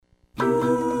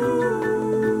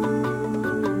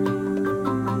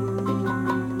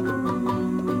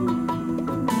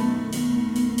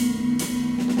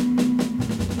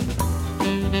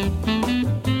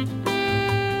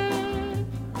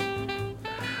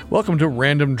Welcome to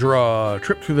Random Draw, a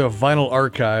trip through the vinyl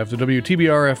archive of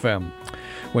WTBR-FM.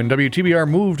 When WTBR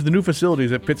moved to the new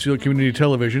facilities at Pittsfield Community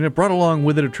Television, it brought along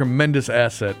with it a tremendous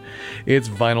asset, its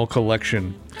vinyl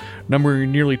collection.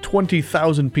 Numbering nearly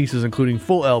 20,000 pieces including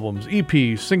full albums,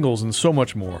 EPs, singles, and so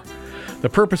much more. The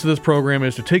purpose of this program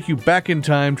is to take you back in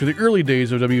time to the early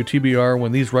days of WTBR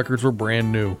when these records were brand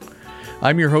new.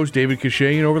 I'm your host, David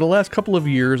Cachet, and over the last couple of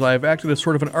years, I have acted as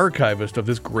sort of an archivist of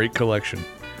this great collection.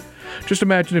 Just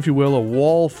imagine, if you will, a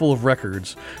wall full of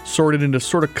records, sorted into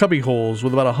sort of cubby holes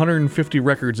with about 150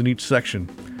 records in each section.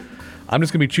 I'm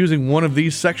just going to be choosing one of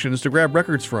these sections to grab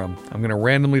records from. I'm going to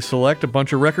randomly select a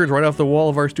bunch of records right off the wall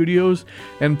of our studios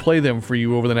and play them for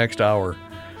you over the next hour.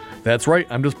 That's right,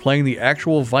 I'm just playing the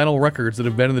actual vinyl records that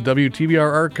have been in the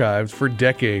WTBR archives for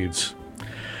decades.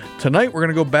 Tonight we're going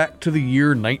to go back to the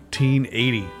year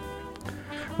 1980.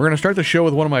 We're going to start the show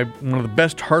with one of the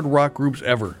best hard rock groups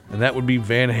ever, and that would be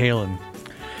Van Halen.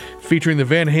 Featuring the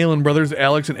Van Halen brothers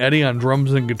Alex and Eddie on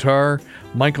drums and guitar,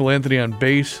 Michael Anthony on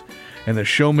bass, and the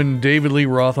showman David Lee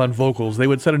Roth on vocals, they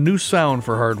would set a new sound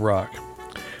for hard rock.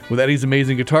 With Eddie's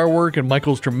amazing guitar work and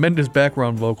Michael's tremendous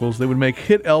background vocals, they would make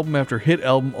hit album after hit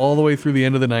album all the way through the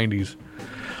end of the 90s.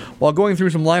 While going through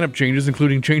some lineup changes,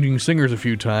 including changing singers a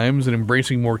few times and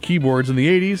embracing more keyboards in the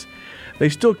 80s, they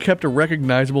still kept a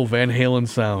recognizable Van Halen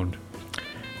sound.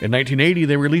 In 1980,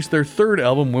 they released their third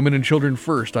album, Women and Children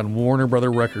First, on Warner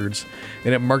Brother Records,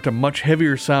 and it marked a much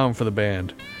heavier sound for the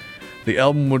band. The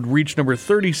album would reach number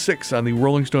 36 on the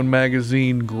Rolling Stone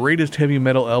magazine Greatest Heavy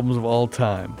Metal Albums of All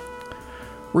Time.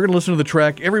 We're going to listen to the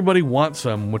track Everybody Wants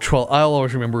Some, which I'll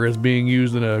always remember as being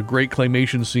used in a great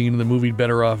claymation scene in the movie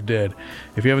Better Off Dead.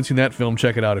 If you haven't seen that film,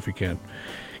 check it out if you can.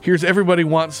 Here's Everybody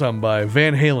Wants Some by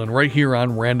Van Halen right here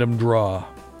on Random Draw.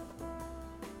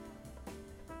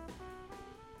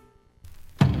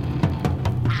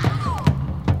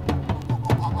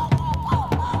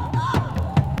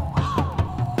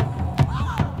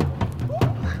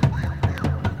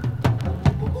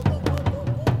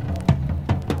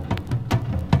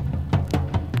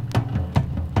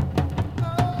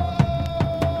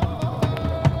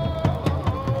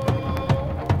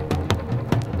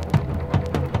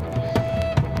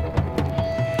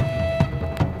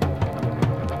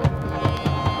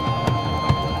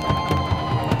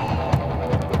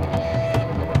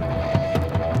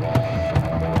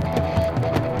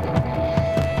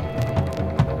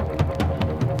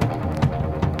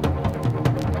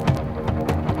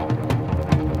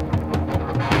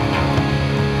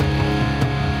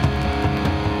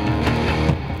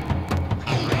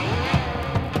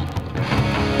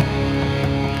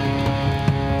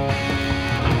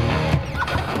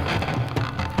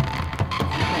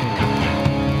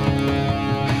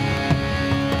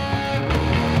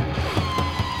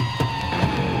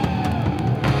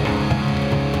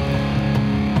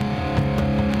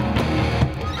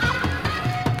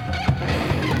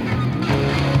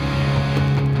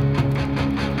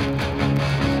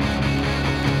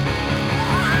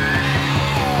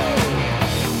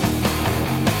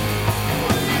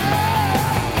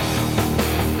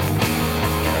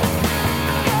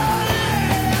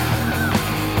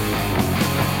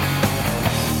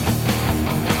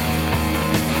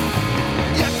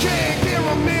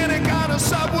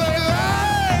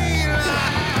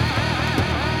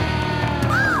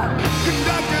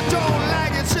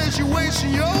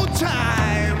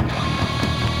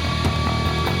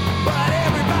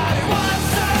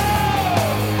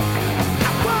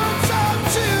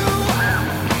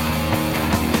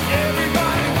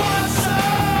 Everybody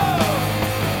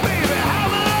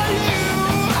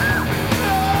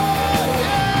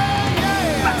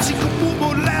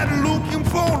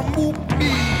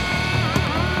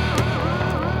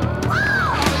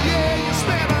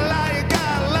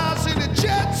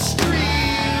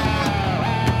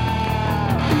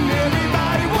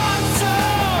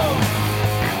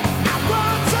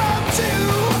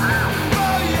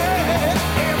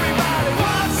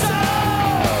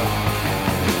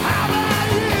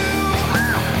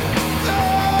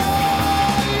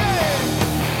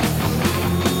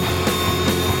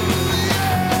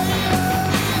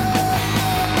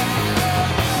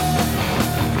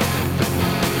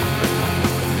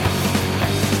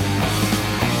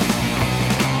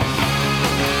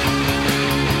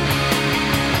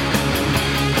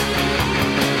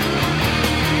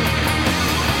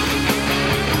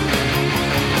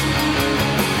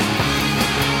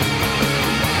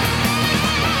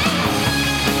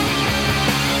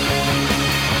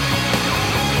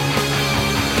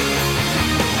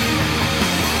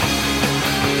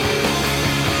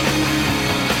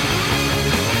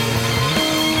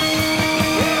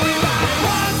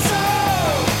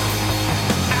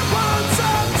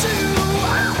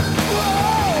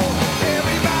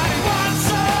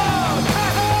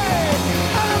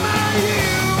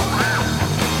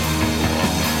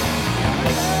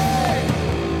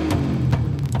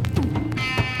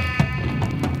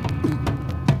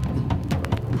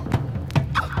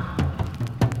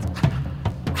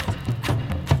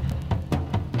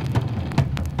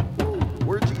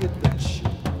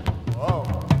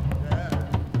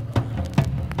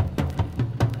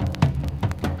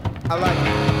I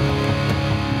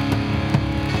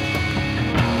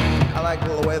like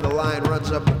the way the line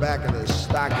runs up the back of the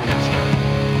stockings.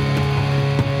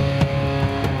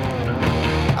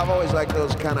 I've always liked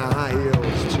those kind of high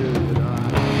heels too, you know.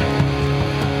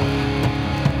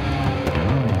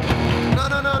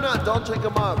 No, don't take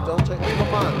them off. Leave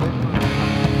them on.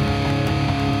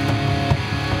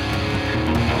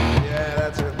 Yeah,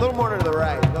 that's it. A little more to the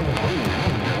right.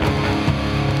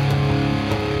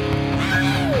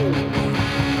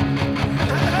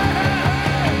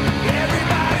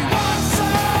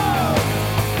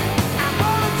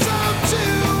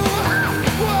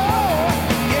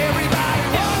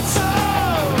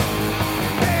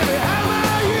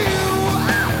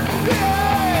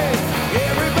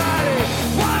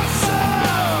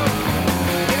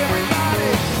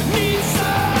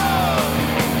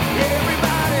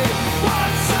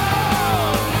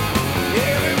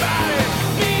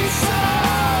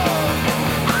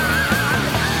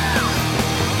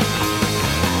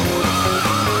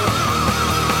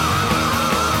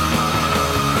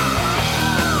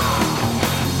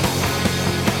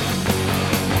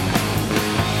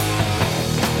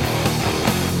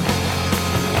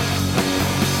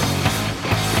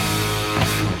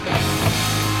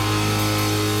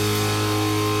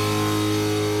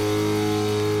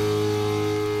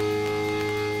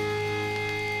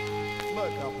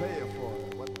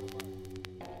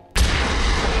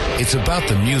 It's about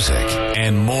the music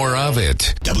and more of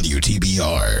it.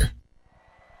 WTBR.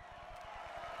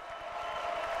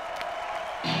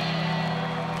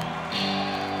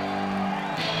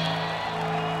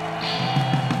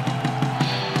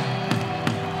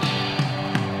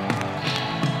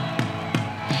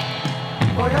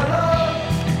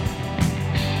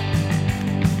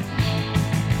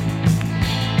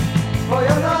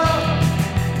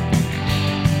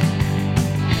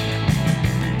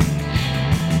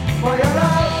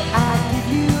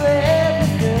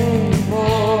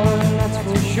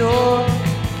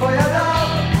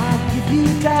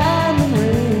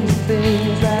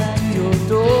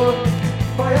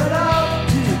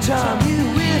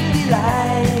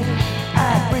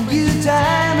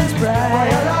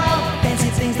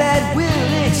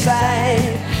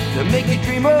 To make you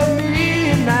dream of me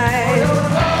at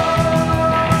night.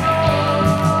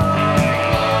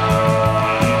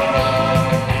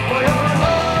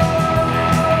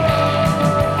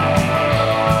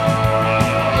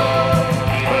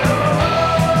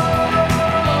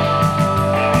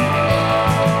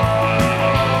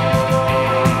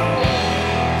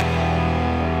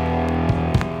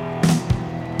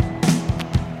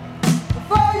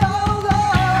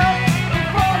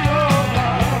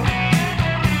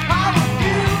 I would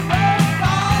give a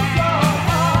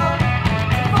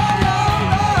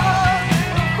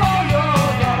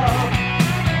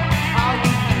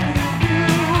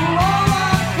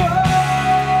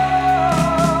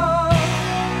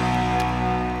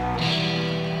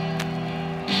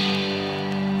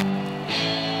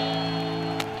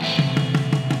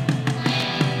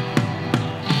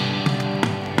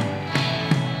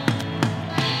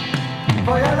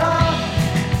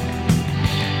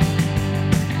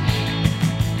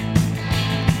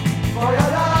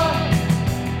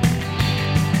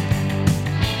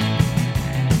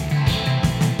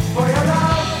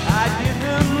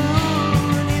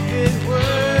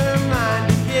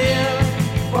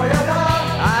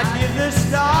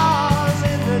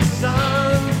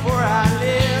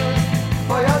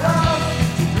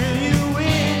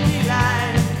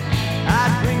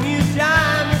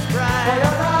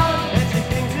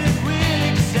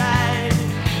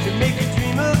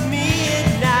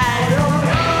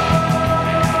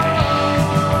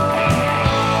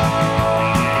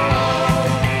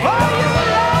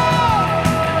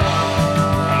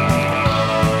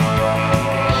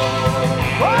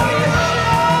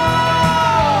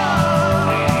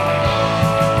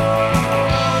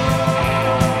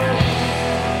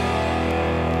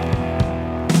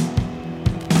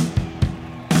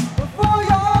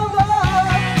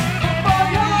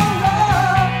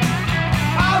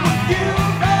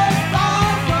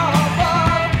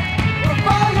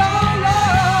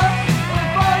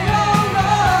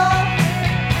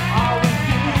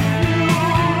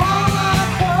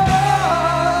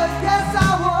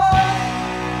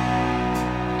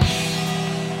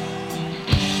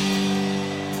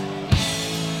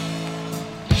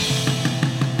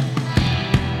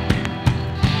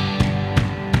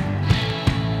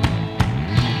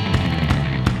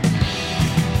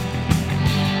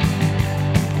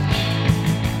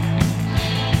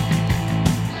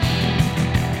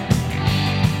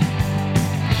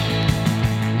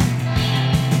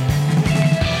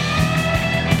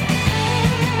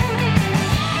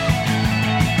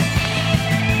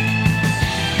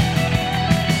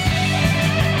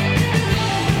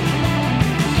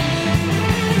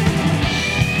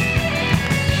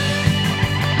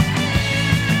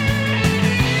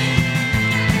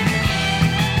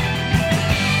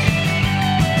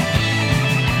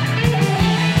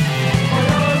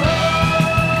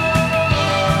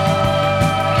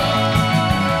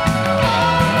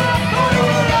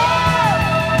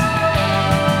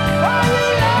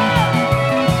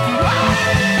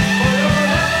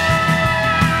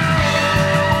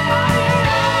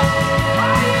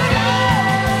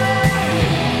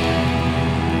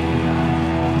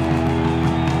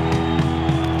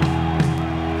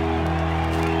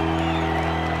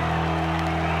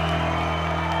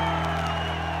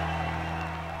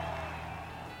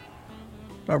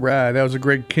All right, that was a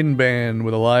Greg Kihn Band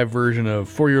with a live version of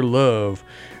For Your Love,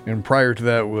 and prior to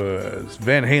that was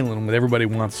Van Halen with Everybody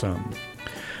Wants Some.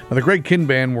 Now, the Greg Kihn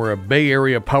Band were a Bay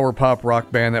Area power pop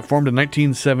rock band that formed in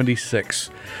 1976.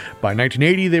 By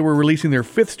 1980, they were releasing their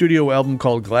fifth studio album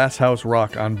called Glass House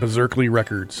Rock on Berserkly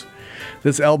Records.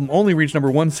 This album only reached number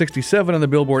 167 on the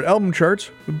Billboard album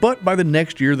charts, but by the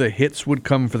next year, the hits would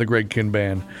come for the Greg Kihn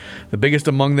Band. The biggest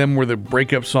among them were the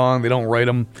breakup song They Don't Write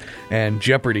 'Em and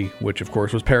Jeopardy, which of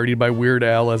course was parodied by Weird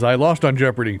Al as I Lost on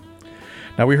Jeopardy.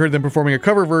 Now, we heard them performing a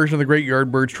cover version of the Great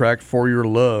Yardbirds track For Your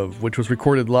Love, which was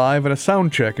recorded live at a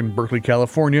sound check in Berkeley,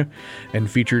 California, and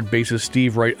featured bassist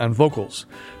Steve Wright on vocals.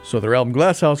 So their album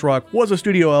Glass House Rock was a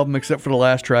studio album except for the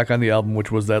last track on the album, which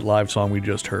was that live song we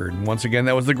just heard. And once again,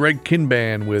 that was the Greg Kihn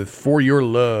Band with For Your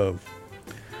Love.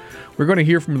 We're going to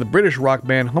hear from the British rock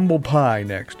band Humble Pie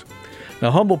next.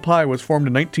 Now, Humble Pie was formed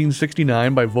in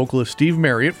 1969 by vocalist Steve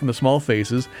Marriott from the Small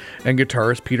Faces and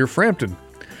guitarist Peter Frampton.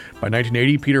 By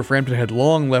 1980, Peter Frampton had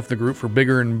long left the group for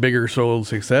bigger and bigger solo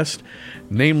success,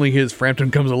 namely his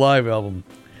Frampton Comes Alive album.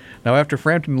 Now, after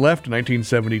Frampton left in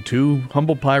 1972,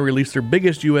 Humble Pie released their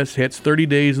biggest U.S. hits, 30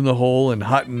 Days in the Hole and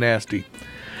Hot and Nasty.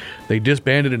 They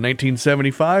disbanded in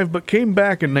 1975, but came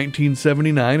back in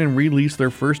 1979 and released their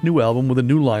first new album with a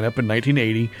new lineup in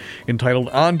 1980, entitled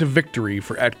On to Victory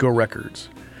for Atco Records.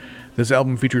 This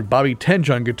album featured Bobby Tench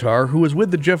on guitar, who was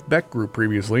with the Jeff Beck Group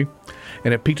previously,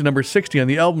 and it peaked at number 60 on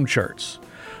the album charts.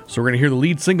 So we're going to hear the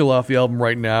lead single off the album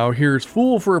right now. Here's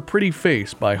Fool for a Pretty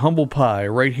Face by Humble Pie,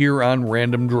 right here on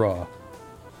Random Draw.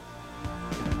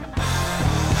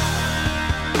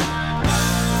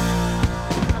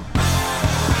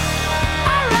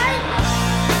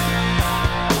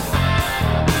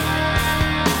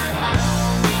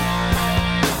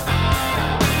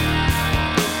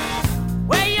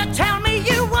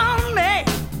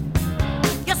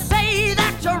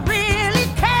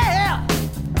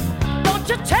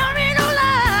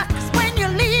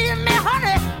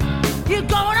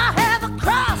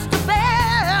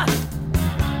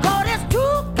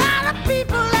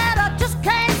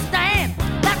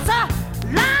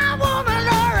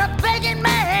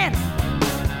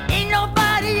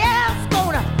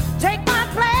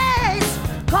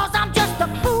 I'm just a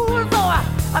fool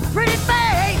for a pretty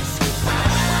face.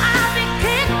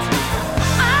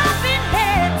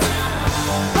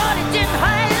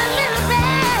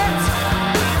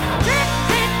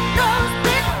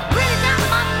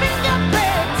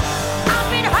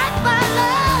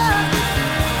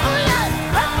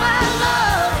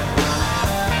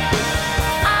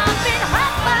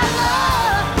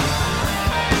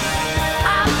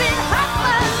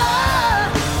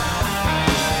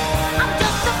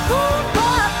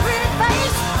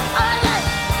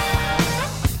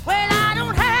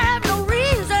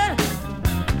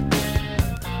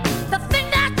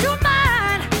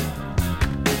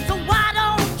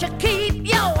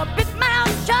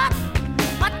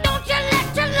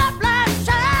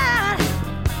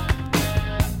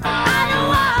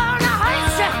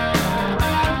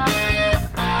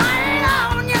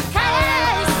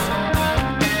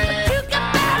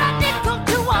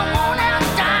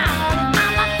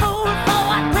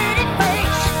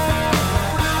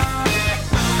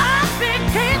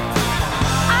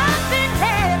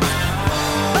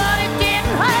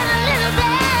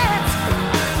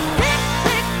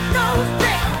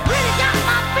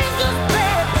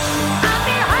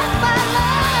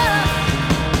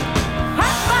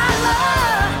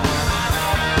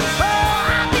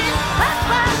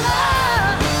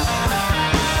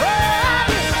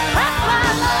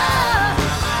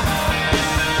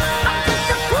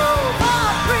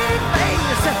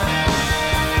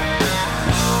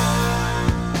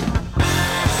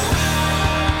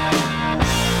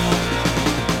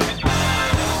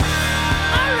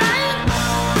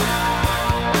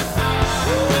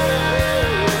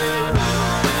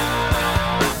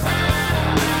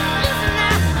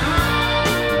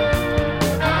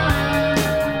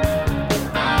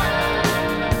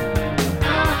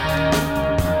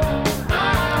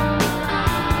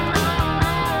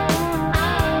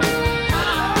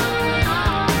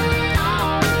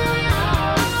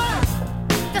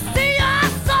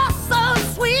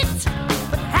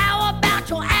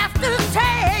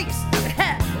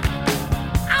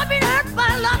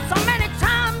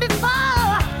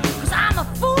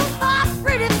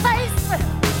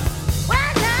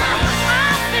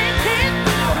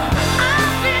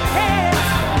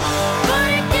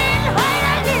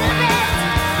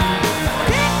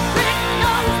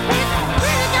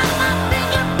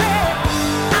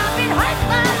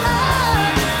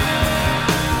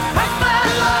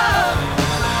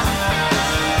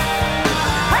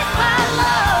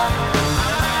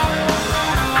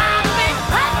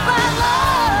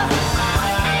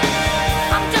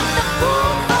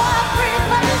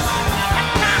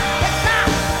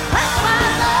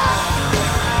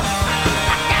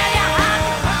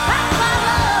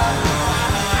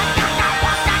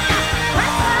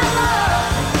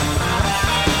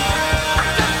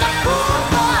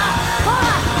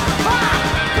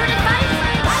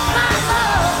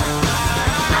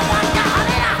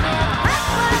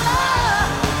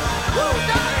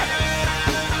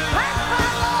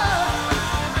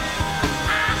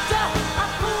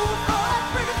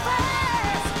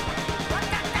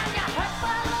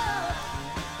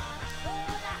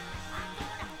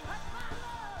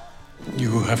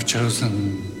 have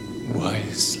chosen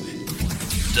wisely.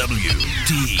 WTBR.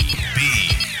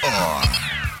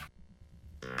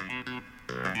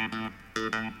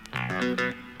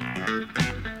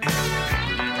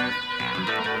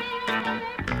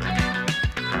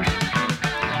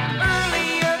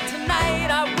 Earlier tonight,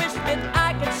 I wish that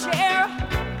I could share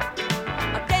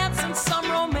a dance and some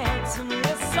romance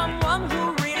with someone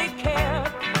who really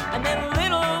cared. And then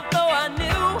little though I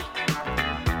knew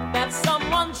that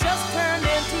someone just turned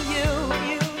into you.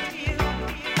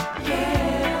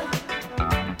 Yeah.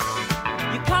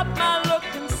 You caught my look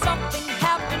and something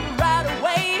happened right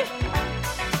away.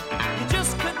 You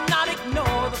just could not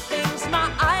ignore the things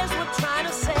my eyes were trying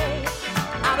to say.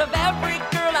 Out of every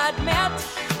girl I'd met,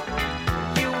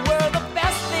 you were the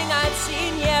best thing I'd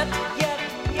seen yet.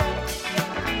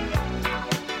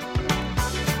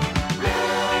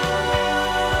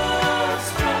 Love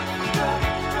struck,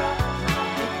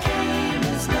 it came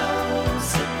as no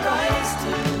surprise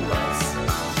to us.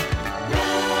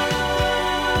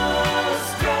 Love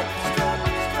struck,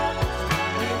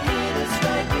 it hit us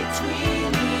right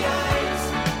between the eyes.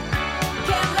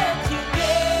 Can't let you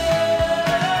get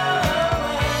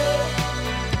away.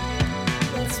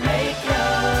 Let's make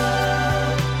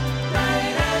love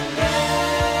night and day.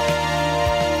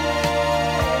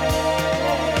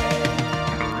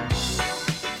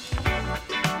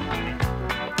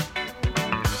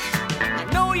 I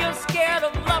know you're scared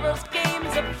of lovers'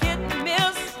 games of hit and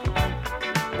miss,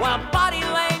 while body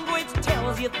language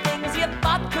tells you things you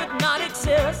thought could not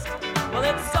exist. Well,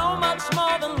 it's so much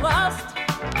more than lust.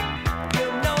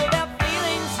 You know there are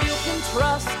feelings you can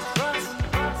trust.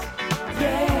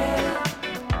 Yeah.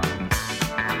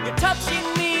 You're touching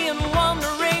me and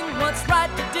wondering what's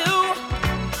right to do.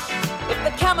 If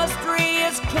the chemistry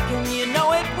is clicking, you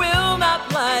know it will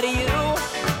not lie to you.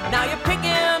 Now you're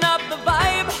picking up the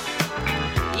vibe.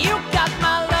 You got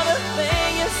my lover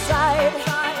thing inside.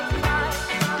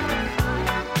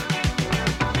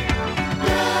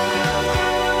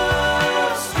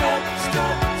 Love struck,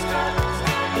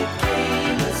 it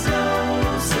came as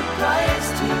no surprise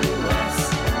to us.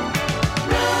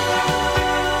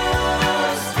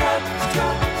 Love struck,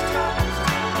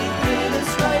 it hit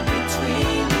us right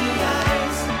between the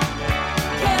eyes.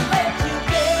 Can't let you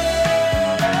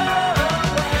get away.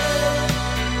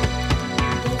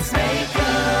 Let's make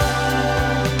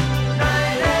love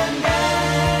night and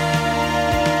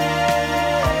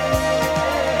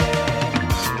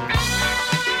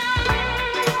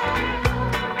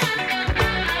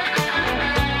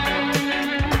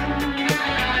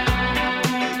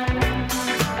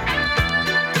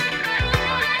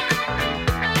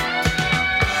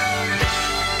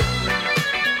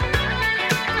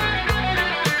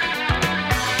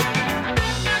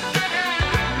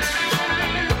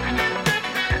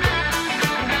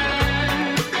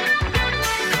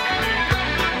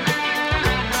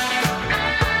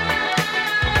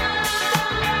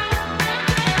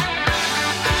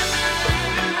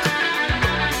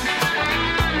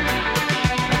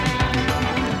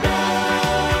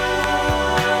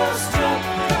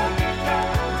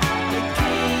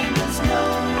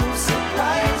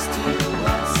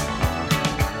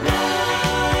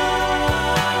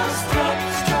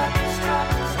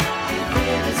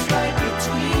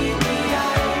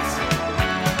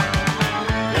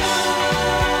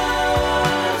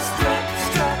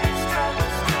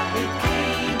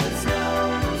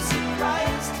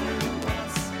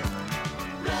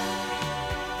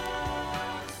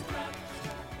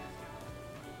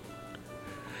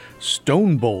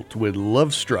Stone Bolt with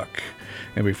Love Struck.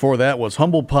 And before that was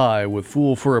Humble Pie with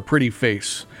Fool for a Pretty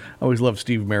Face. I always loved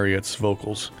Steve Marriott's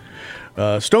vocals.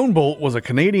 Stone Bolt was a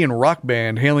Canadian rock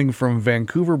band hailing from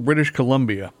Vancouver, British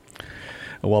Columbia.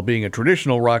 While being a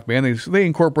traditional rock band, they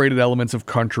incorporated elements of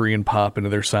country and pop into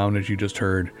their sound, as you just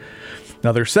heard.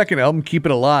 Now, their second album, Keep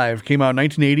It Alive, came out in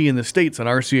 1980 in the States on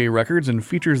RCA Records and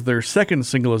features their second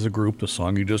single as a group, the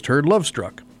song you just heard, Love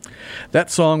Struck. That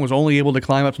song was only able to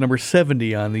climb up to number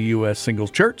 70 on the U.S.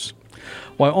 singles charts.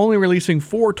 While only releasing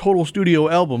 4 total studio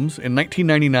albums, in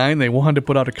 1999 they wanted to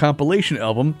put out a compilation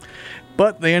album,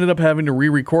 but they ended up having to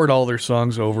re-record all their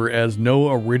songs over as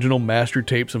no original master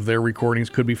tapes of their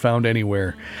recordings could be found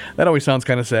anywhere. That always sounds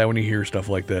kind of sad when you hear stuff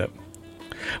like that.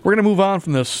 We're going to move on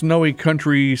from the snowy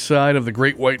countryside of the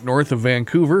Great White North of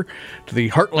Vancouver to the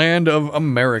heartland of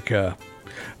America,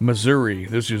 Missouri.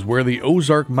 This is where the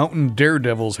Ozark Mountain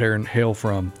Daredevils hail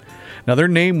from. Now, their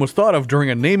name was thought of during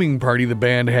a naming party the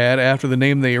band had after the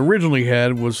name they originally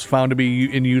had was found to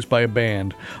be in use by a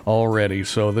band already.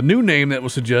 So the new name that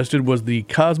was suggested was the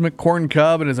Cosmic Corn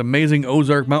Cob and his amazing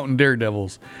Ozark Mountain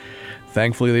Daredevils.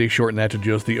 Thankfully, they shortened that to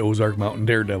just the Ozark Mountain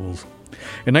Daredevils.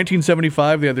 In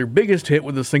 1975, they had their biggest hit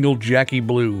with the single Jackie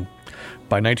Blue.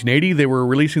 By 1980, they were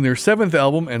releasing their 7th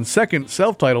album and 2nd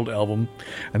self-titled album,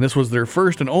 and this was their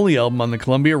first and only album on the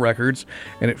Columbia Records,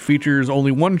 and it features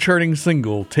only one charting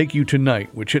single, Take You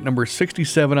Tonight, which hit number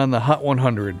 67 on the Hot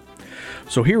 100.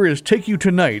 So here is Take You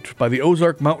Tonight by the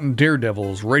Ozark Mountain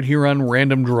Daredevils, right here on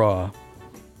Random Draw.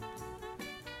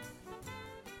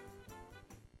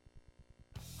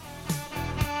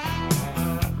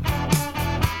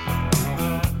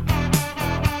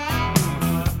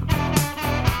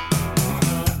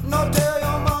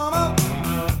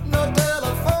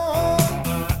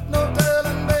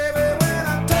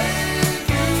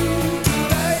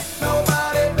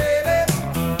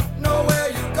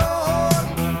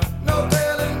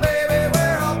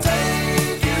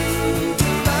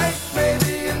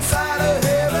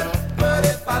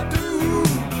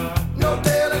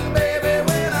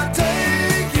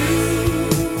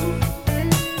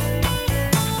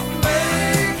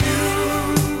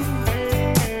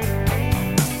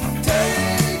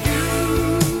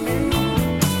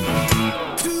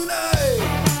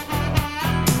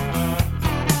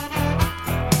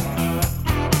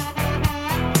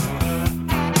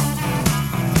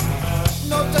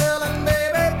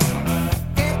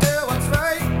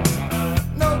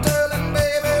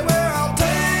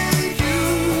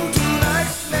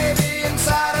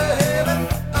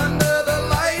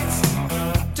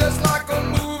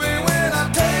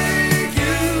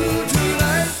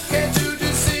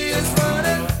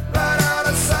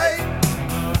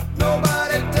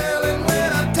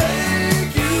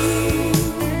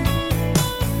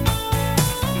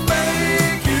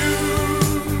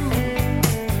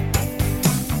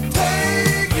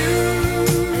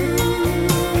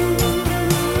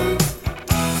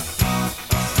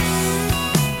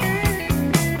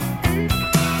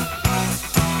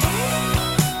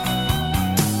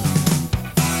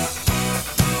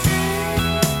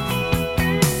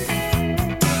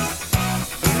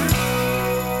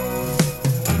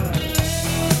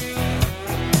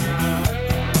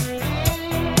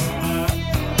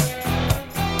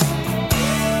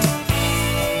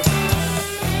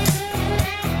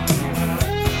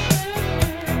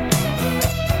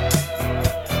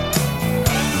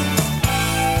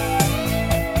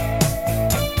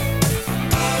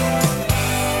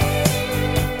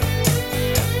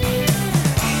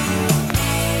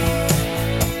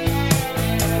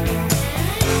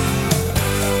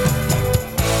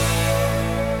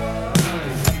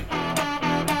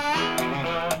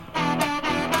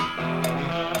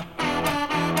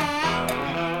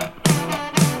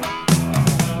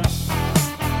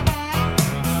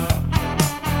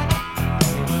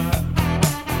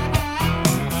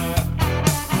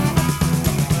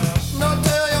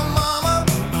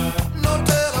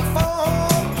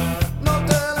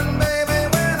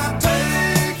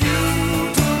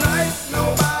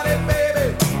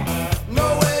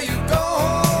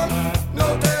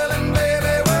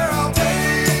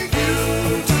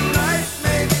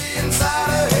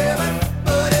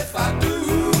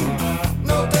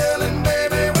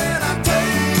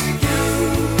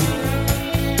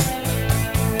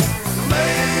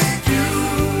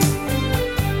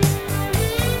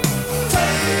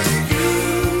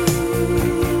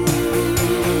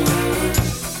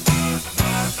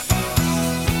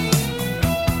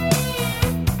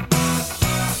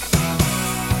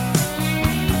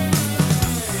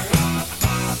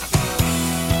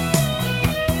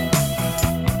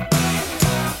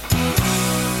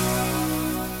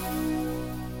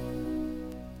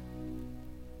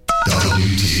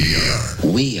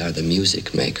 We are the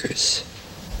music makers,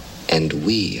 and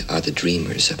we are the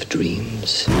dreamers of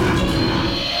dreams.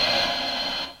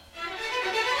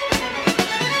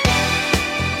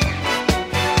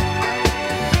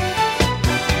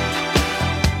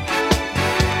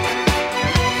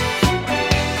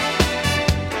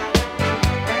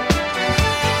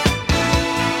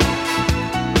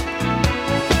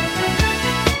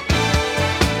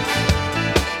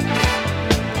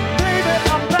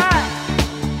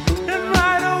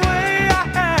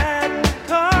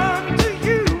 Come to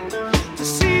you to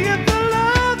see if the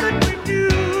love that we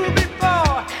knew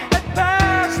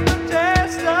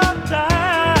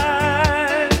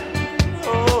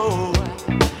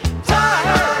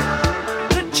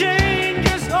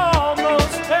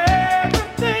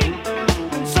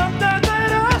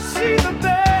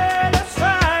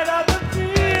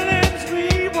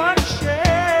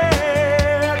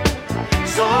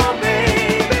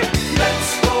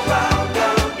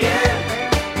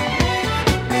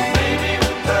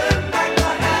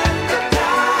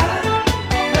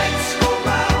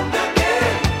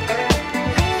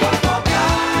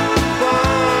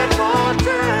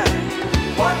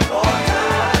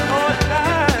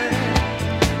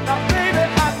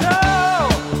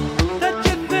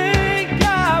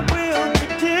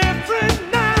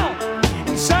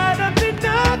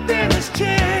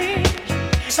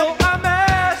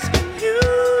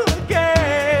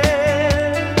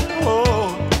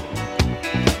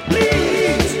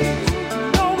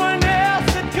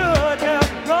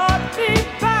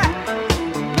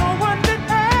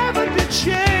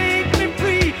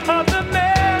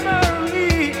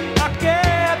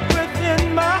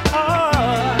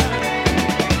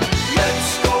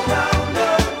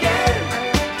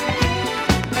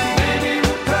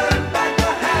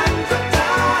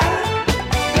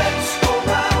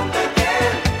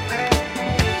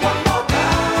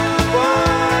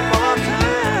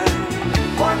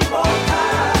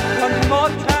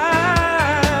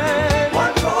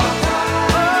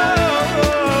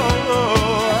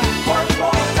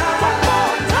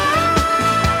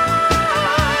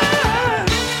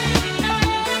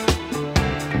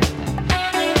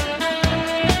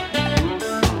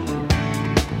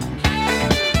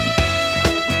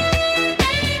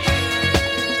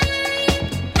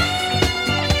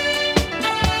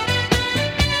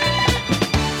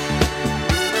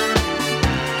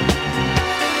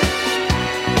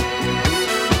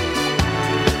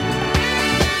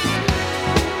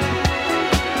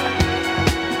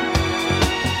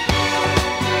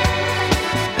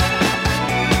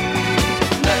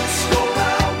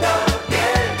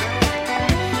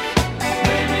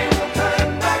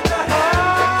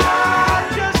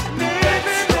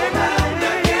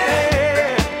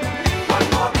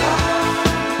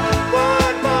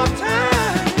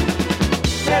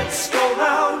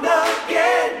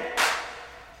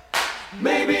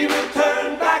Maybe we'll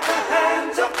turn back the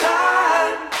hands of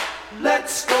time.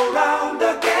 Let's go round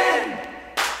again.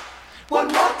 One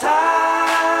more time.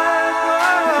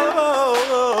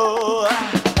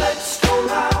 Let's go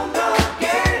round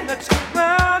again. Let's go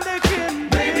round again.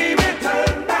 Maybe we'll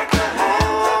turn back the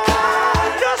hands of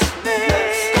time. Just maybe.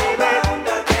 Let's go round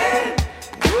again.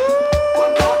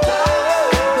 One more time.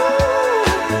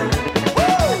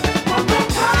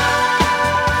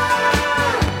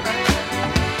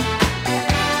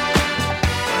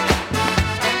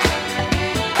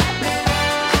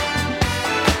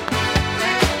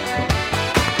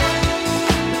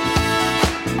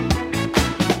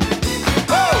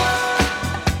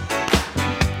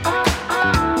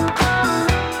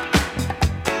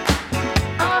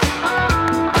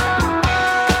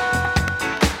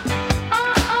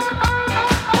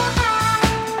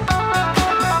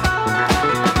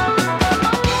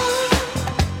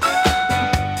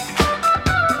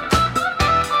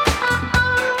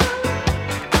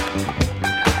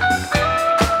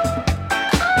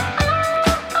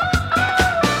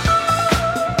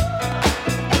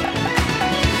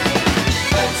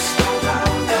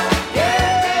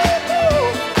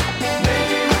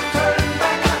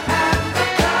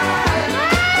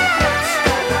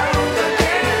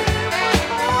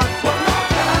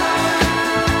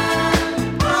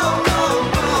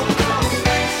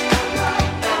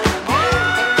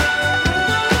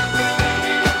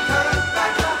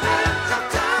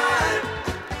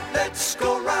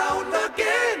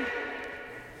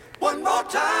 One more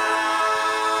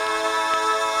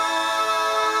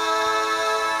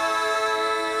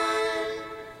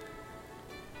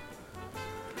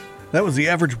That was the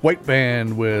Average White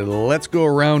Band with Let's Go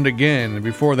Around Again. And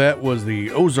before that was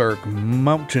the Ozark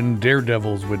Mountain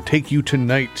Daredevils with Take You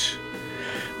Tonight.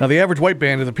 Now, the Average White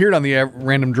Band has appeared on the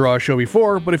Random Draw show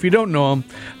before, but if you don't know them,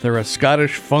 they're a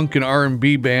Scottish funk and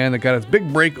R&B band that got its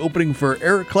big break opening for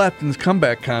Eric Clapton's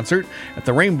comeback concert at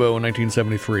the Rainbow in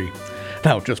 1973.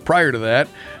 Now, just prior to that,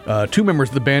 two members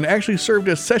of the band actually served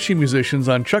as session musicians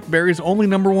on Chuck Berry's only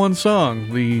 #1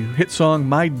 song, the hit song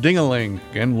My Ding-a-Ling.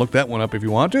 Again, look that one up if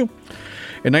you want to.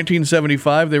 In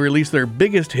 1975, they released their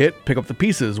biggest hit, Pick Up the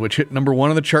Pieces, which hit #1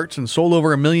 on the charts and sold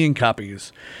over 1 million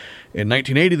copies. In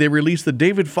 1980, they released the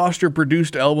David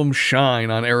Foster-produced album Shine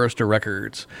on Arista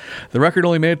Records. The record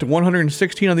only made it to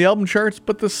 116 on the album charts,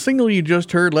 but the single you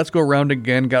just heard, Let's Go Around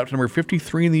Again, got to number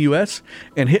 53 in the US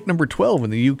and hit number 12 in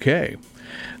the UK.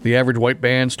 The Average White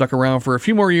Band stuck around for a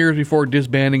few more years before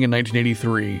disbanding in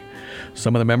 1983.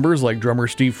 Some of the members, like drummer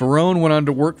Steve Ferrone, went on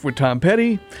to work with Tom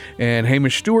Petty, and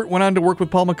Hamish Stewart went on to work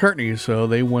with Paul McCartney. So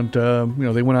they went,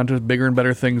 they went on to bigger and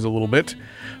better things a little bit.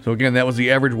 So again, that was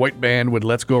the Average White Band with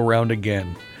Let's Go Around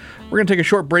Again. We're going to take a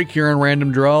short break here on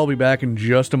Random Draw. I'll be back in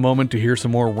just a moment to hear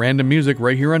some more random music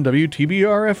right here on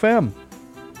WTBR-FM.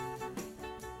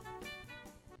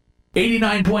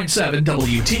 89.7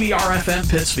 WTBR-FM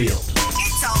Pittsfield.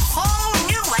 It's a whole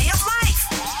new way of life.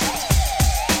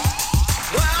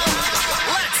 Well,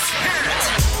 let's hear it.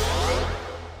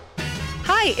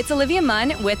 Hi, it's Olivia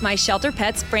Munn with my shelter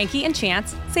pets, Frankie and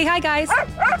Chance. Say hi, guys.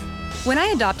 When I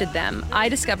adopted them, I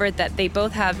discovered that they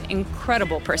both have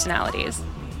incredible personalities.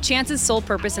 Chance's sole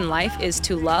purpose in life is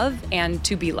to love and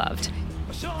to be loved.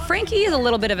 Frankie is a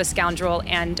little bit of a scoundrel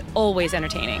and always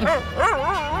entertaining.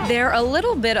 They're a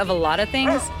little bit of a lot of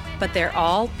things, but they're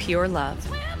all pure love.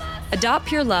 Adopt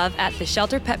pure love at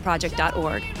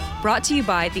theshelterpetproject.org. Brought to you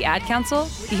by the Ad Council,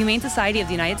 the Humane Society of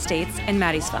the United States, and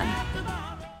Maddie's Fund.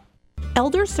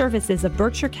 Elder Services of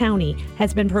Berkshire County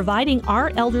has been providing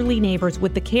our elderly neighbors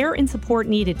with the care and support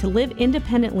needed to live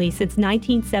independently since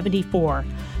 1974.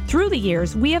 Through the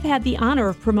years, we have had the honor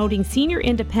of promoting senior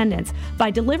independence by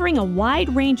delivering a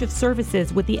wide range of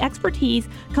services with the expertise,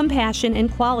 compassion,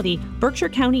 and quality Berkshire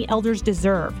County elders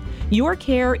deserve. Your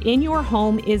care in your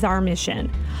home is our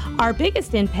mission. Our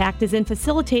biggest impact is in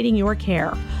facilitating your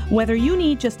care. Whether you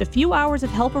need just a few hours of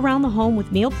help around the home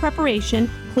with meal preparation,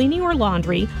 cleaning or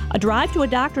laundry, a drive to a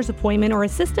doctor's appointment, or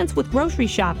assistance with grocery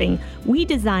shopping, we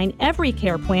design every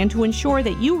care plan to ensure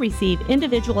that you receive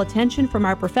individual attention from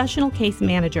our professional case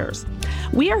managers.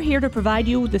 We are here to provide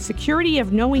you with the security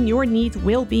of knowing your needs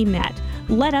will be met.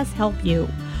 Let us help you.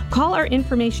 Call our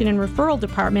Information and Referral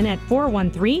Department at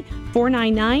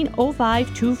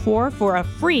 413-499-0524 for a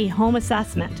free home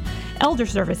assessment. Elder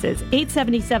Services,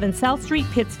 877 South Street,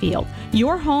 Pittsfield.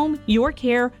 Your home, your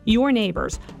care, your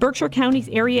neighbors. Berkshire County's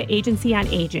Area Agency on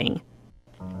Aging.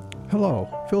 Hello,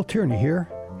 Phil Tierney here,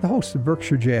 the host of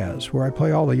Berkshire Jazz, where I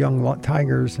play all the young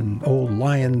tigers and old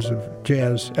lions of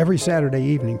jazz every Saturday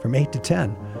evening from 8 to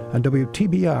 10 on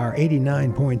WTBR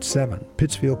 89.7,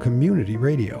 Pittsfield Community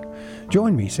Radio.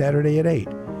 Join me Saturday at 8.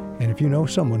 And if you know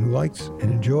someone who likes and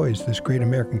enjoys this great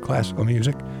American classical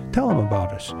music, tell them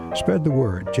about us. Spread the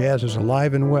word. Jazz is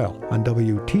alive and well on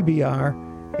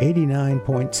WTBR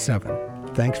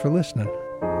 89.7. Thanks for listening.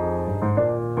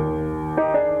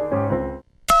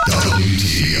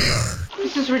 WTBR.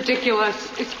 This is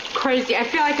ridiculous. It's crazy. I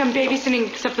feel like I'm babysitting,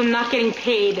 except I'm not getting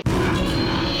paid.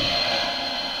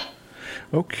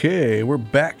 Okay, we're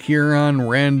back here on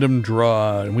Random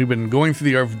Draw, and we've been going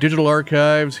through the digital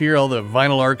archives here, all the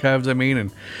vinyl archives,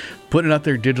 and putting it out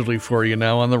there digitally for you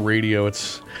now on the radio.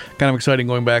 It's kind of exciting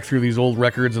going back through these old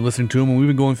records and listening to them, and we've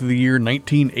been going through the year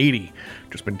 1980.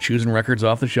 Just been choosing records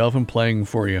off the shelf and playing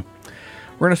for you.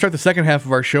 We're going to start the second half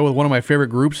of our show with one of my favorite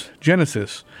groups,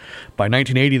 Genesis. By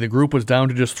 1980, the group was down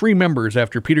to just 3 members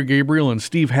after Peter Gabriel and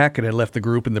Steve Hackett had left the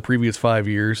group in the previous 5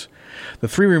 years. The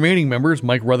 3 remaining members,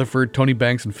 Mike Rutherford, Tony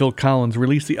Banks, and Phil Collins,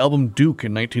 released the album Duke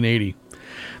in 1980.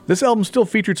 This album still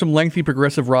featured some lengthy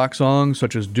progressive rock songs,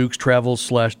 such as Duke's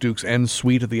Travels / Duke's End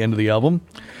Suite at the end of the album,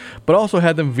 but also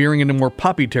had them veering into more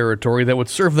poppy territory that would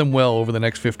serve them well over the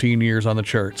next 15 years on the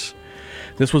charts.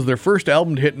 This was their first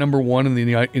album to hit number 1 in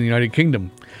the United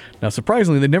Kingdom. Now,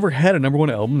 surprisingly, they never had a number 1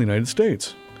 album in the United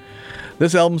States.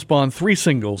 This album spawned 3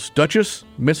 singles, Duchess,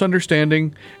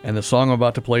 Misunderstanding, and the song I'm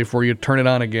about to play for you, Turn It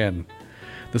On Again.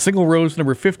 The single rose to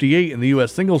number 58 in the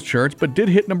US singles charts, but did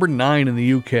hit number 9 in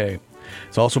the UK.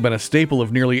 It's also been a staple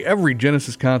of nearly every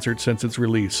Genesis concert since its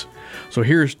release. So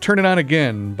here's Turn It On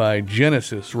Again by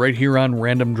Genesis, right here on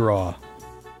Random Draw.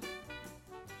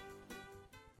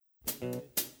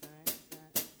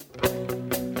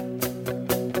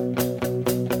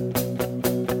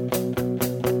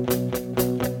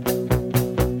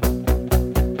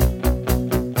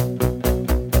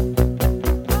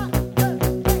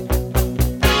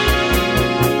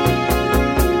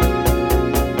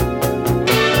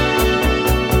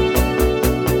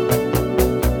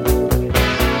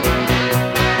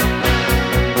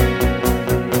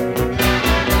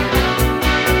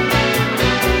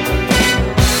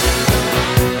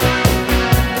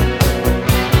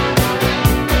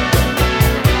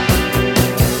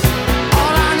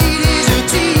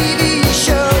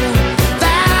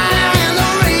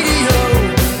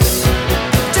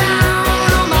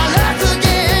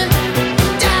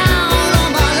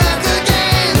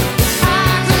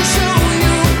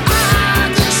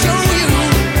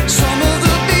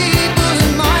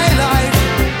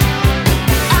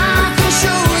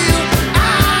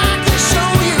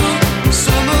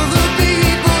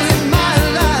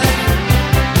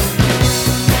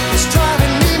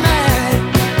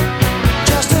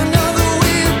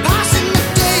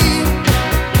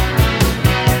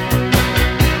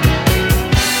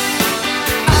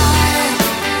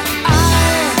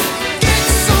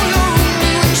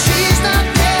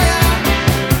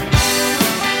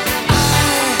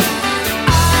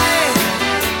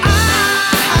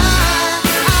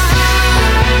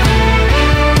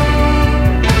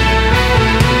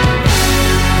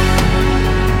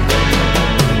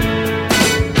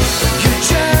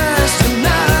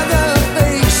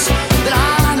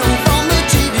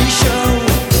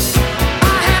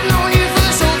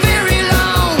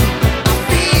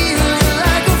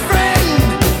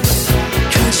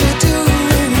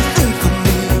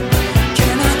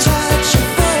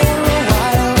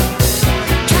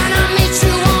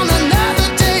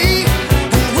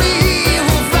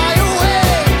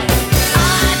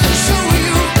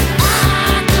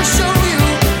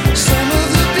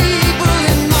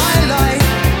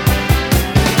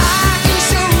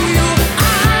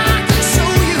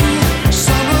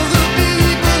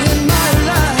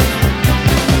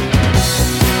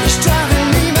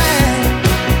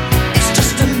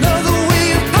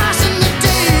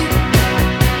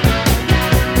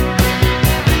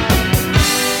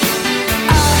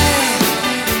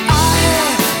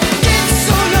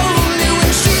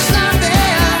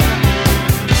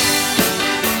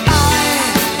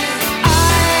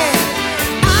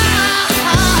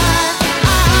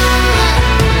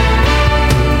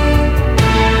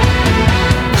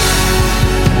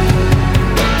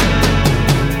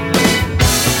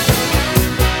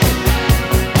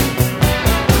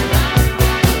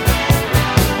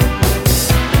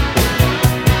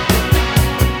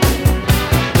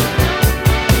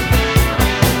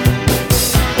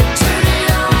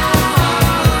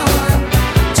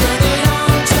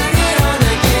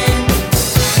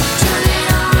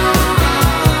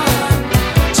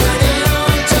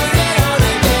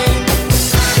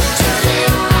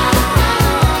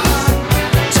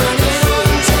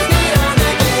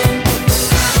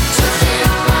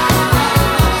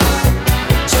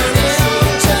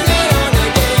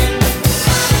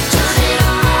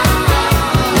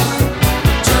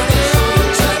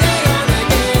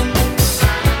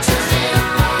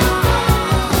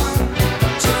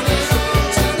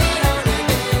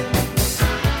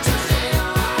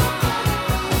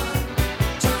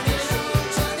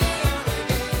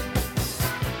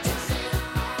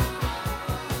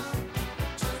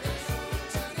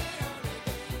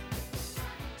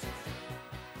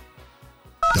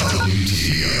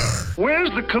 WTBR.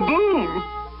 Where's the kaboom?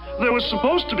 There was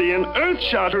supposed to be an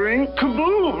earth-shattering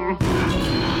kaboom.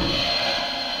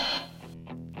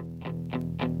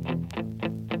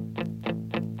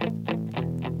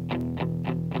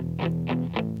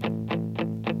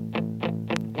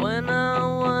 When I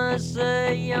was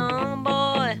a young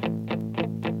boy,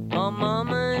 my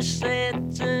mama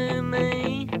said to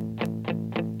me,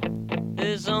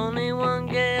 there's only one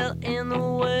girl in the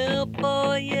world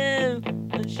for you,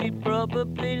 and she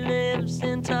probably lives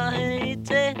in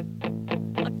Tahiti.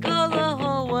 I go the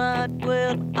whole wide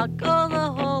world, I go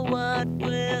the whole wide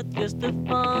world just to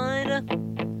find her.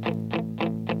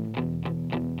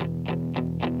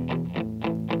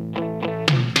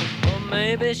 Or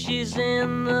maybe she's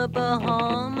in the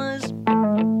Bahamas,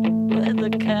 where the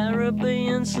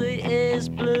Caribbean Sea is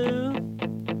blue.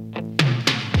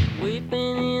 We've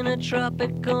been in a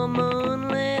tropical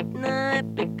moonlit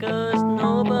night because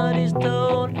nobody's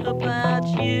told about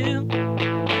you.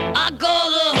 I go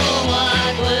the whole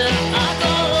wide world, I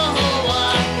go the whole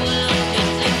wide world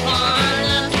just to find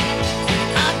her.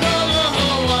 I go the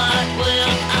whole wide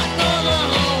world, I go the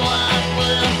whole wide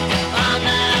world, find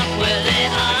out where they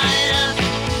hide her.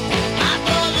 I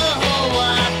go the whole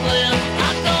wide world,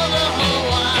 I go the whole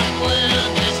wide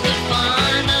world just to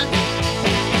find her.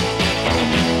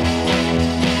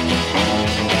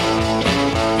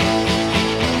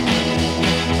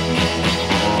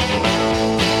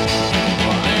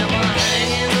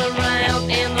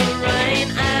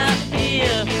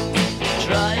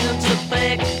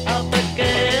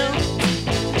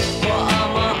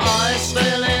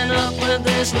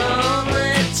 This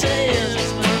lonely tears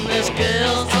from this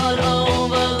girl all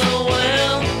over the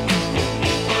world.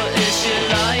 Or is she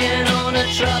lying on a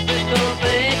tropical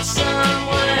beach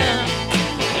somewhere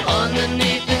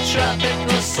underneath the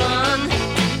tropical sun,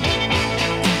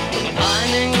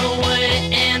 finding a way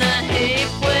in a heat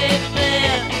wave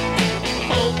there,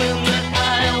 hoping that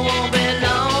I won't be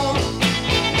long.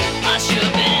 I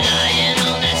should be lying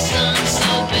on that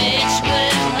sunset beach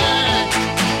with her,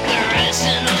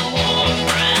 caressing her warm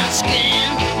brown skin.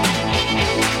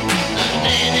 And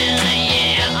then in a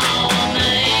year, or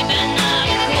maybe not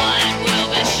quite, we'll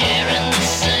be sharing the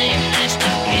same nest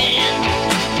of kin.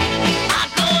 I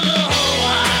go the whole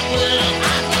wide world,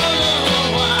 I go the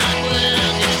whole wide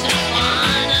world just to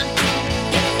find her.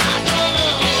 I go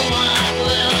the whole wide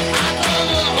world, I go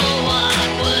the whole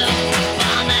wide world,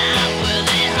 find out where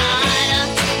they hide her.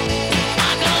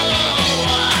 I go the whole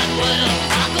wide world,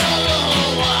 I go the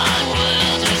whole wide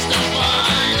world just to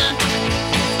find her.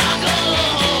 I go the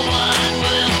whole wide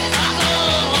world, I go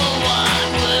the whole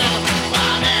wide world,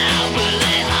 find out where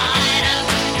they hide her.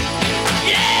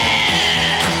 Yeah!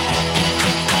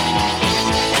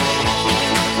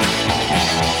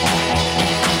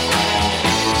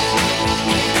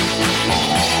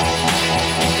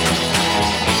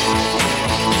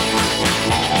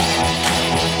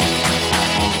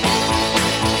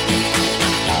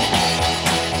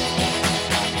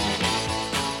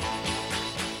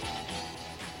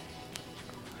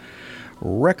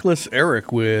 Reckless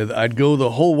Eric with I'd Go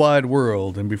the Whole Wide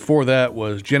World, and before that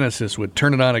was Genesis with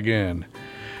Turn It On Again.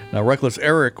 Now, Reckless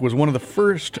Eric was one of the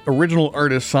first original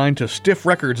artists signed to Stiff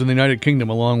Records in the United Kingdom,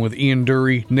 along with Ian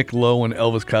Dury, Nick Lowe, and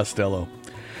Elvis Costello.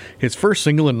 His first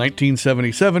single in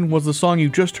 1977 was the song you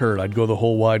just heard, I'd Go the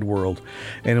Whole Wide World,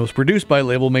 and it was produced by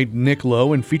label mate Nick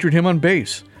Lowe and featured him on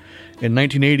bass. In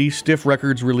 1980, Stiff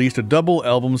Records released a double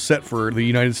album set for the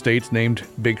United States named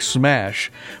Big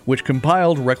Smash, which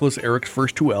compiled Reckless Eric's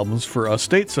first two albums for us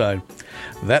stateside.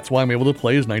 That's why I'm able to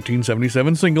play his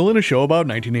 1977 single in a show about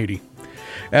 1980.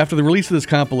 After the release of this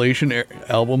compilation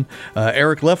album,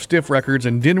 Eric left Stiff Records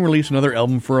and didn't release another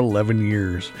album for 11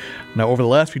 years. Now, over the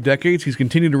last few decades, he's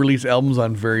continued to release albums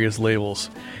on various labels.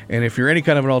 And if you're any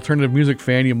kind of an alternative music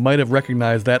fan, you might have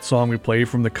recognized that song we played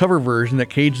from the cover version that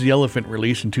Cage the Elephant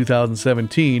released in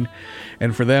 2017,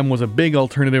 and for them was a big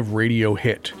alternative radio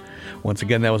hit. Once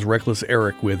again, that was Reckless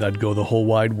Eric with I'd Go the Whole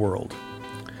Wide World.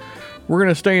 We're going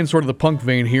to stay in sort of the punk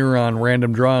vein here on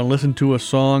Random Draw and listen to a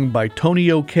song by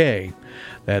Tonio K.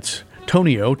 That's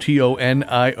Tonio,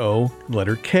 T-O-N-I-O,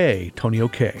 letter K, Tonio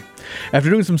K. After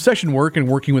doing some session work and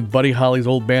working with Buddy Holly's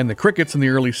old band The Crickets in the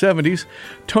early 70s,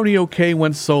 Tonio K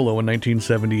went solo in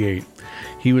 1978.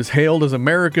 He was hailed as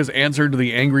America's answer to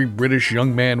the angry British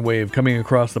young man wave coming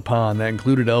across the pond that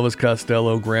included Elvis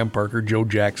Costello, Graham Parker, Joe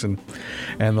Jackson,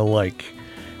 and the like.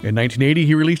 In 1980,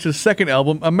 he released his second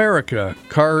album, America,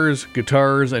 Cars,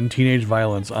 Guitars, and Teenage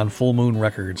Violence on Full Moon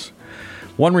Records.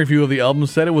 One review of the album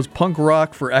said it was punk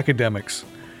rock for academics.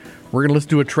 We're going to listen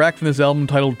to a track from this album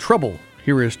titled Trouble.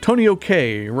 Here is Tonio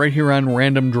K right here on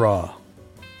Random Draw.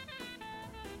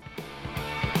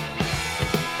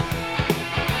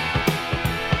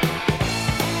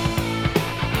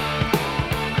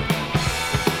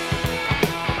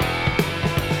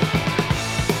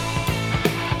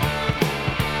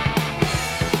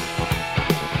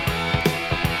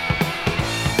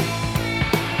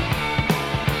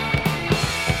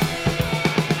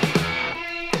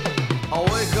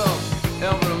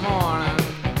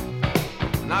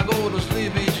 go to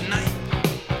sleep each night.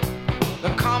 The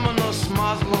commonest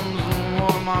Muslims and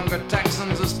warmonger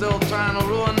Texans are still trying to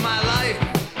ruin my life.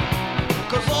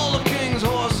 'Cause all the king's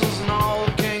horses and all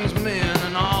the king's men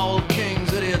and all the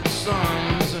king's idiot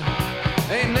sons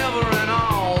ain't never in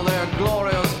all their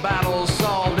glorious battles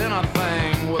solved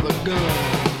anything with a gun.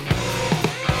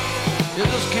 You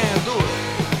just can't do it.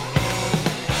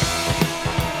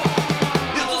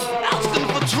 You're just asking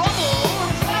for trouble.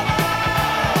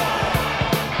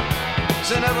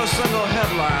 It's in every single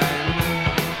headline.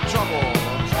 Trouble.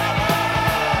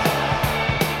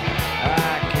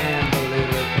 I can't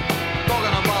believe it.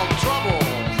 Talking about trouble.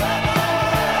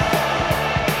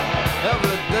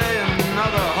 Every day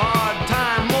another hard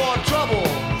time, more trouble.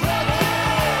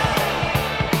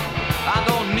 I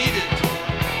don't need it.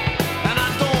 And I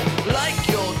don't like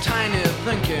your tiny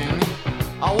thinking.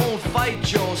 I won't fight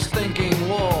your stinking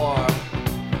war.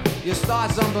 You start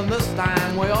something this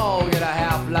time, we all get a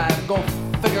half life. Go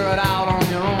figure it out on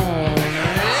your own.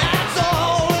 It's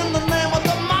all in the name of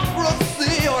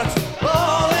democracy, or it's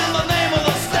all in the name of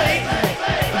the state.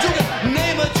 You can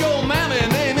name it your mammy,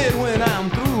 name it when I'm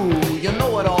through. You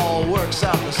know it all works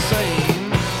out the same.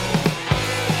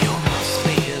 You must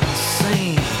be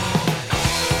insane.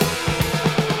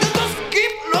 You just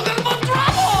keep looking for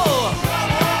trouble.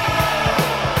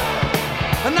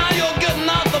 And now you're getting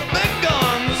out the big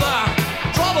guns.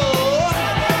 Trouble.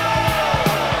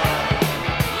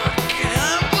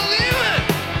 Can't believe it.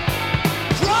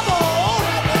 Trouble.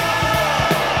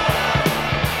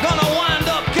 Gonna wind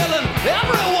up killing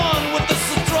everyone with this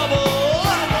trouble.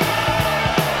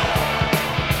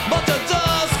 But you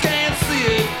just can't see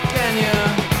it, can you?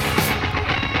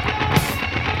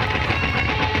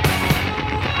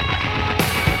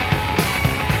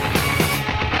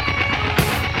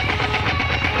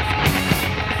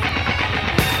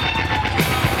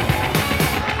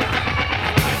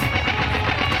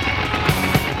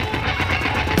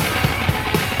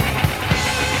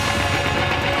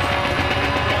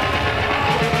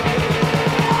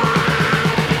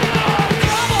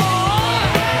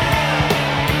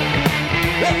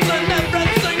 It's in every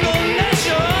single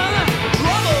nation.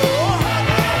 Trouble.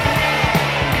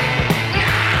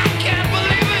 I can't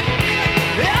believe it.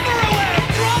 Everywhere,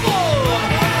 trouble.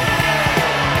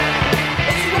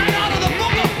 It's right out of the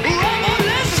book of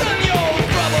Revelation, your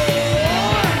trouble.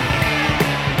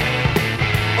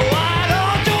 Why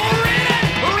don't you read it?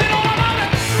 Read all about the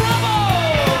trouble.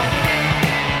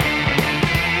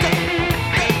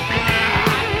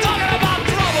 Talking about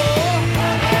trouble.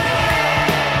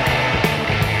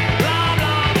 They're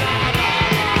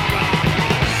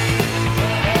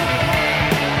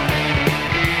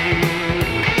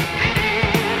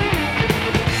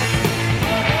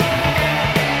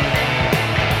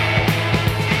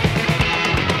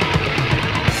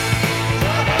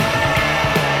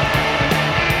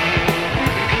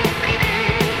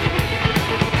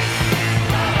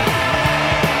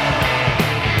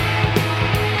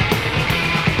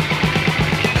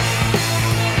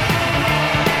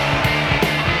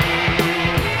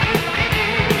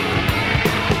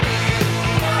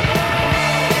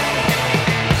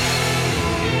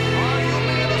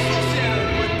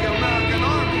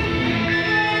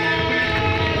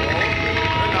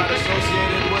not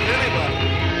associated with anybody.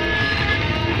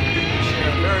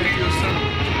 Share very few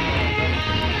sentiments.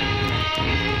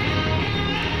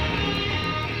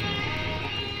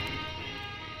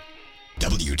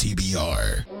 WTBR.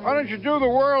 Why don't you do the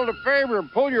world a favor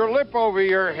and pull your lip over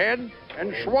your head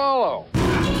and swallow?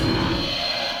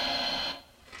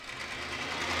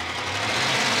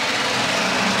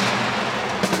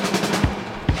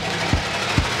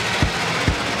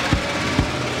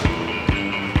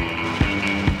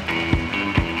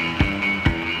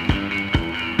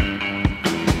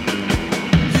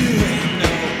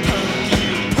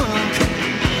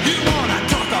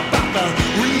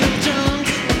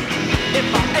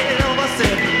 If I ever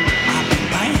said I've been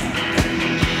banned,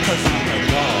 'cause I'm a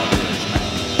garbage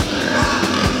man.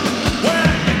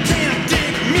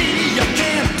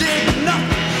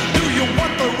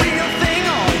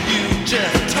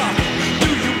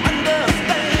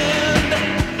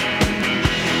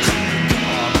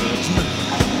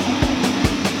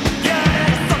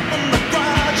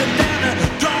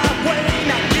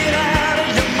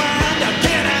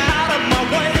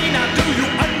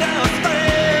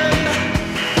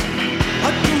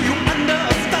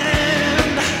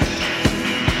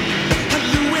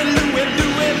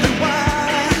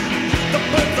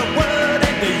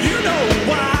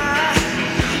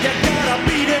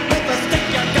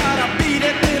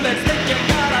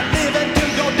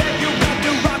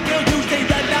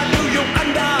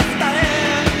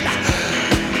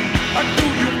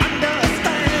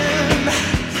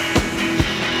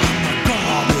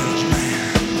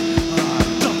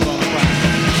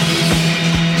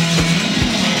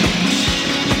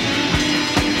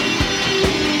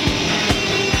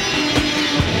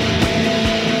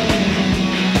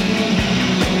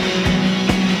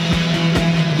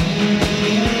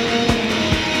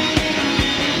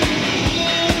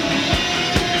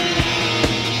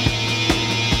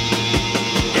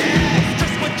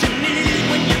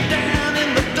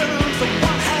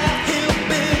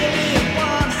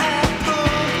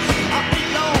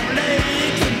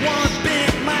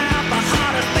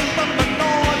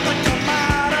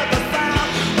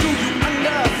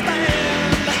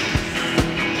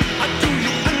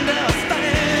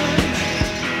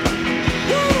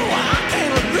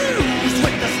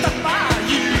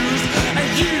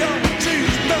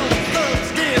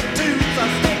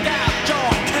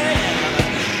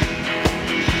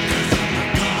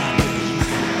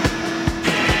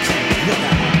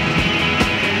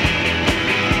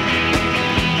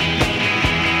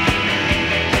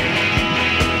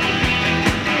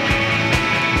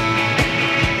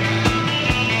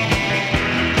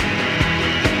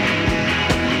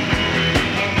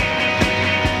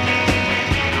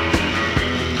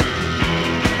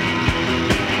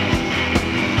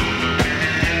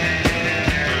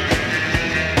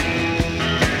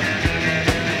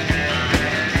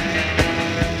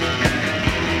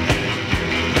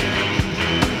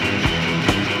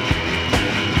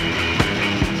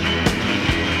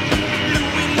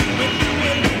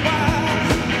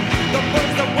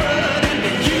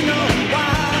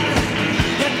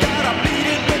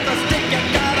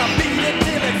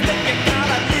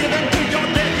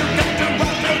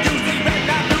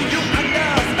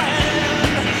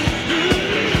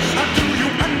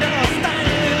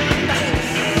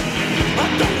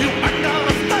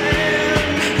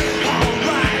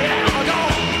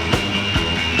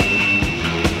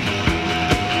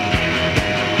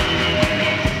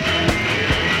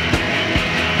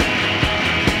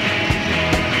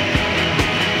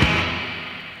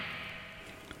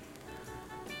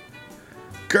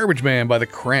 Garbage Man by the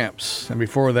Cramps, and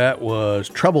before that was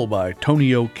Trouble by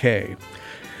Tony O.K.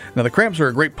 Now, the Cramps are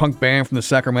a great punk band from the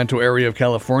Sacramento area of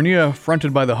California,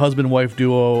 fronted by the husband-wife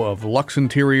duo of Lux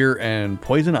Interior and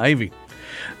Poison Ivy.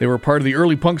 They were part of the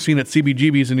early punk scene at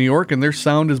CBGB's in New York, and their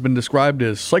sound has been described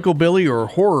as psychobilly or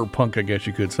horror punk, I guess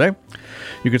you could say.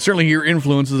 You can certainly hear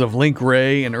influences of Link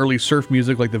Wray and early surf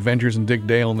music like the Ventures and Dick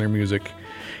Dale in their music.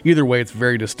 Either way, it's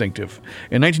very distinctive.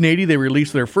 In 1980, they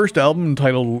released their first album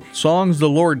entitled Songs the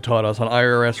Lord Taught Us on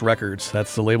IRS Records.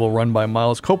 That's the label run by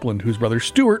Miles Copeland, whose brother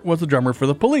Stuart was the drummer for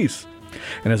the Police.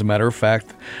 And as a matter of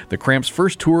fact, the Cramps'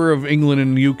 first tour of England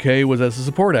and the UK was as a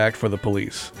support act for the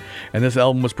Police. And this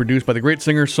album was produced by the great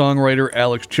singer-songwriter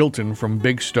Alex Chilton from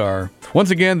Big Star. Once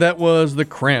again, that was the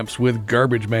Cramps with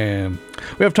Garbage Man.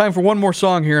 We have time for one more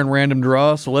song here in Random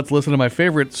Draw, so let's listen to my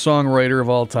favorite songwriter of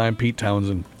all time, Pete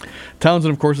Townshend.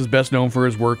 Townshend, of course, is best known for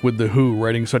his work with The Who,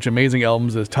 writing such amazing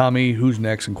albums as Tommy, Who's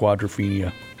Next, and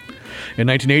Quadrophenia. In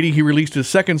 1980, he released his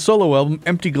second solo album,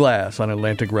 Empty Glass, on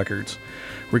Atlantic Records.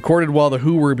 Recorded while The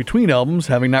Who were between albums,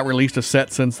 having not released a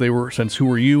set since Who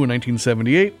Were You in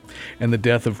 1978, and the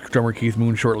death of drummer Keith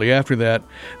Moon shortly after that,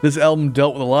 this album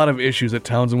dealt with a lot of issues that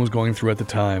Townshend was going through at the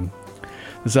time.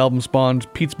 This album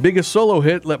spawned Pete's biggest solo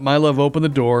hit, Let My Love Open the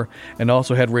Door, and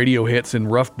also had radio hits in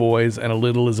Rough Boys and A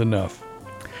Little Is Enough.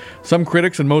 Some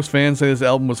critics and most fans say this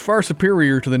album was far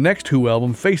superior to the next Who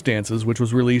album, Face Dances, which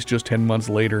was released just 10 months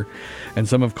later, and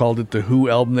some have called it the Who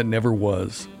album that never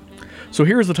was. So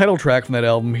here is the title track from that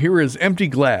album. Here is Empty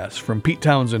Glass from Pete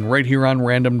Townshend right here on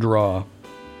Random Draw.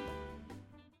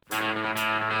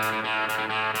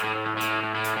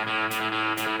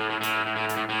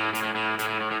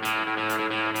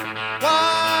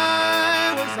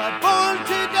 Why was I born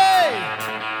today?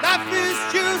 Life is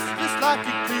useless like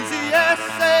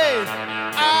Ecclesiastes.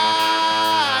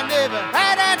 I never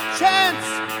had a chance,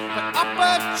 but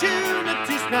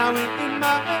opportunities now in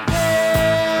my hands.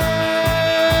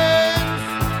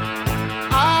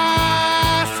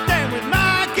 I stand with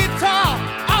my guitar.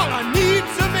 All I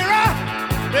need's a mirror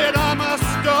that I must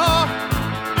store.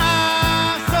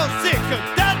 I'm so sick of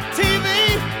that TV.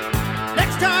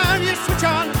 Next time you switch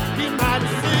on, you might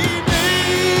see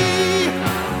me.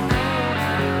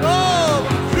 Oh,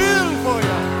 I'm thrilled for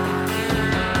you.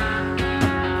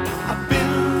 I've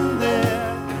been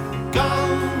there,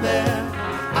 gone there.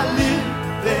 I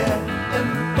lived there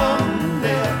and born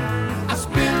there. I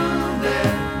spent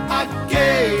there, I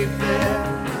gave there.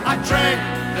 I drank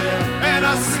there and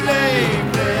I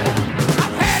slaved there.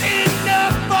 I've had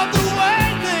enough of the way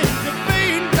things have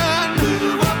been done.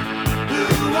 Blew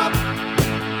up.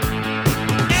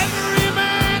 Every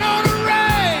man on a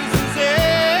razor's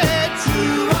edge.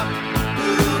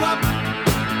 Blew up.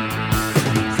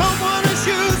 Someone has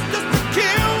used us to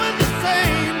kill with the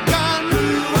same gun.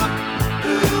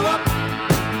 Blew up.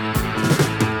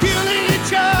 Killing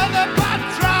each other by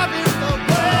driving the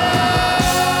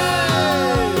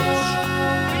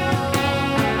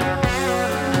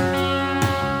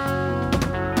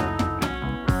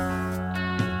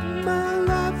My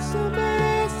life's a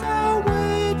mess. I'll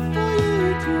wait for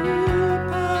you to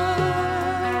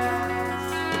pass.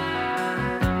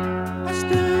 I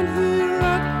stand here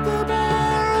at the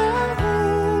bar, I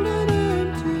hold an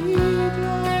empty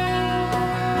glass.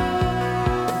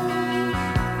 Why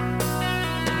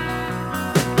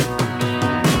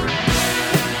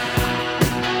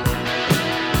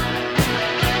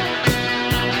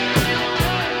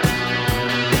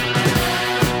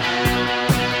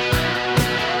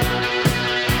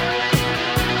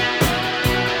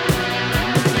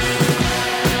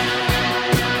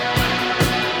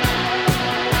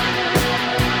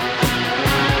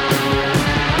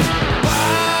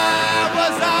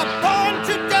I born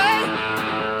today?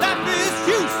 Life is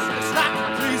useless like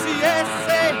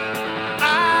Ecclesiastes.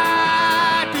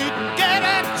 I didn't get a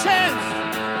chance.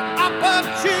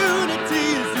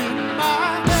 Opportunities in my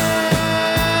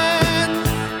hands.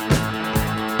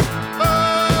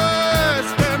 I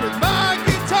stand with my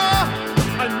guitar.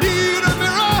 I need a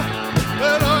mirror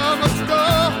that I must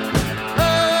store.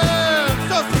 I'm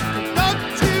so sick of that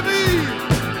TV.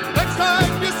 Next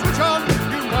time you switch on,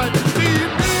 you might see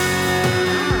me.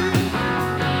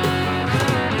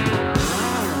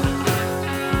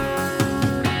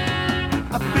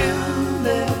 I've been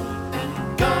there,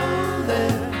 gone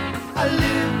there. I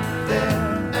lived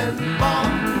there and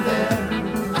born there.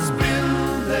 I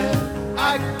spent there,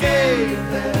 I gave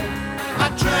there. I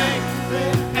drank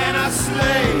there and I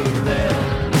slaved there.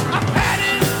 I've had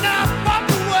enough of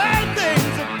the way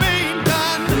things have been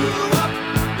done. Blew up.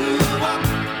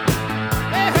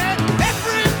 They had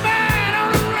every man on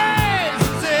a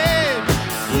razor's edge.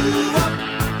 Blew up.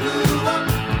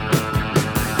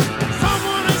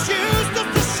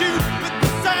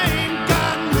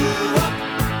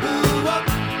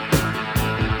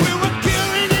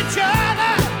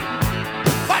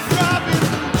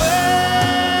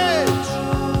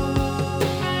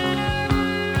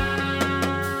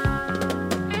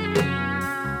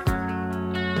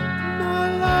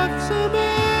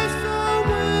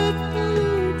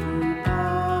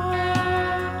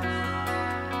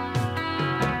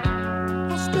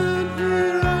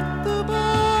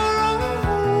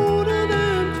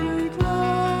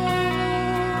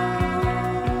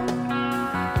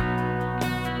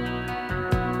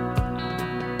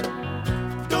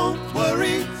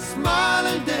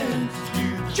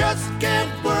 just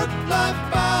can't work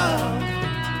life out.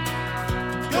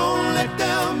 Don't let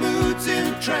their moods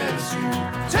entrance you.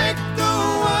 Take the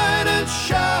wine and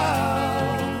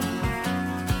shout.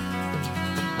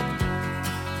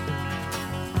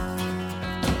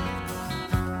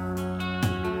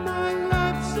 My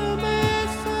life's a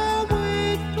mess, I'll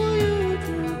wait for you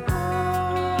to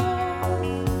call.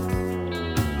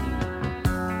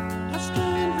 I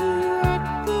stand here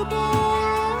at the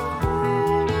bar,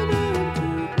 holding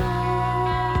empty glass.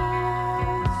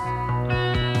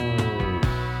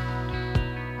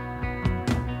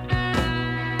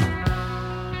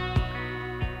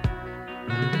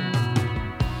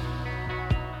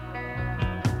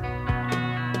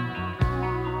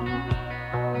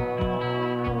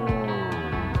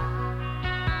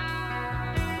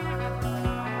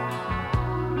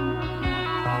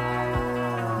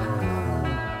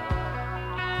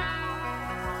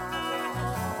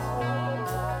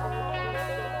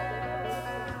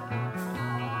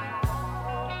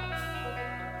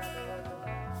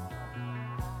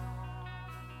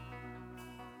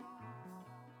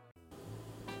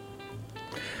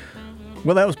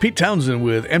 Well, that was Pete Townsend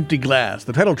with Empty Glass,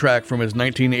 the title track from his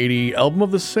 1980 album of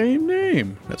the same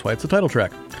name. That's why it's the title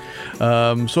track.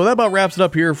 So that about wraps it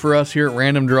up here for us here at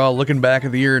Random Draw, looking back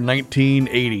at the year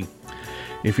 1980.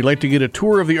 If you'd like to get a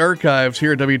tour of the archives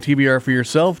here at WTBR for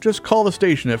yourself, just call the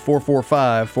station at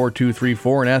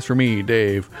 445-4234 and ask for me,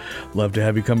 Dave. Love to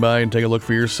have you come by and take a look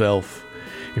for yourself.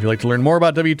 If you'd like to learn more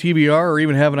about WTBR or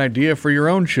even have an idea for your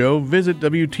own show, visit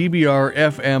WTBRFM.com.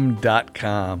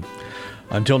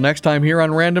 Until next time here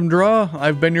on Random Draw,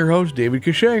 I've been your host, David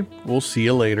Cachet. We'll see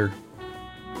you later.